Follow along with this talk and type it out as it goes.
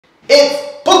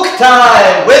It's book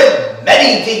time with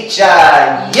Medi Teacher!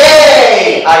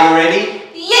 Yay! Are you ready?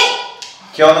 Yay!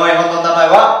 今日の絵本の名前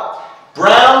は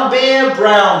Brown Bear,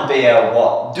 Brown Bear,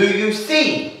 what do you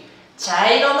see? 茶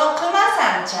色のクマ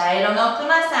さん、茶色のク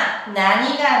マさん、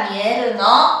何が見えるの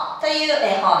という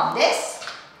絵本です。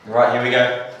Right, here we go.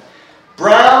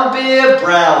 Brown Bear,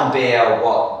 Brown Bear,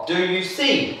 what do you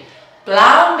see?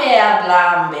 Brown bear,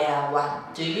 brown bear,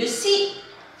 what do you see?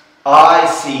 I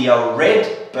see a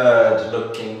red bird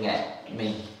looking at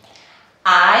me.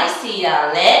 I see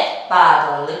a red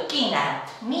bird looking at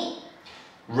me.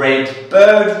 Red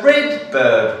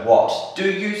bird, what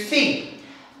do you see?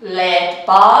 Red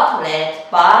bird,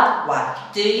 what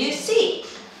do you see?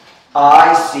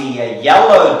 I see a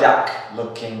yellow duck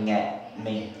looking at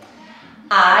me.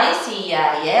 I see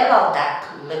a yellow duck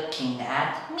looking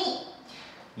at me.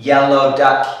 Yellow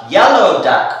duck,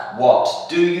 what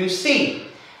do you see?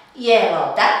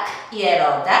 Yellow duck,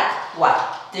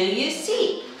 what do you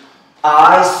see?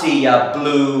 I see a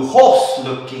blue horse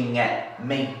looking at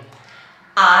me.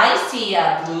 I see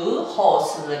a blue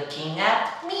horse looking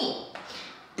at me.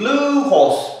 Blue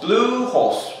horse,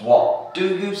 what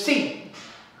do you see?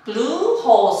 Blue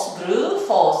horse,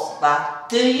 what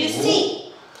do you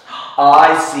see?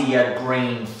 I see a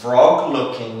green frog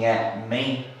looking at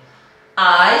me.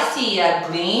 I see a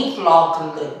green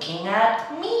frog looking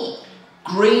at me.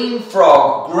 Green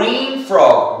frog,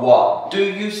 what do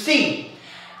you see?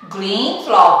 Green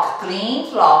frog,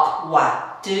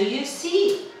 what do you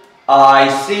see? I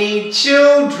see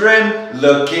children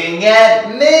looking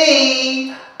at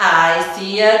me. I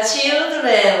see a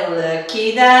children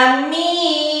looking at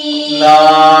me.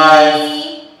 Nice.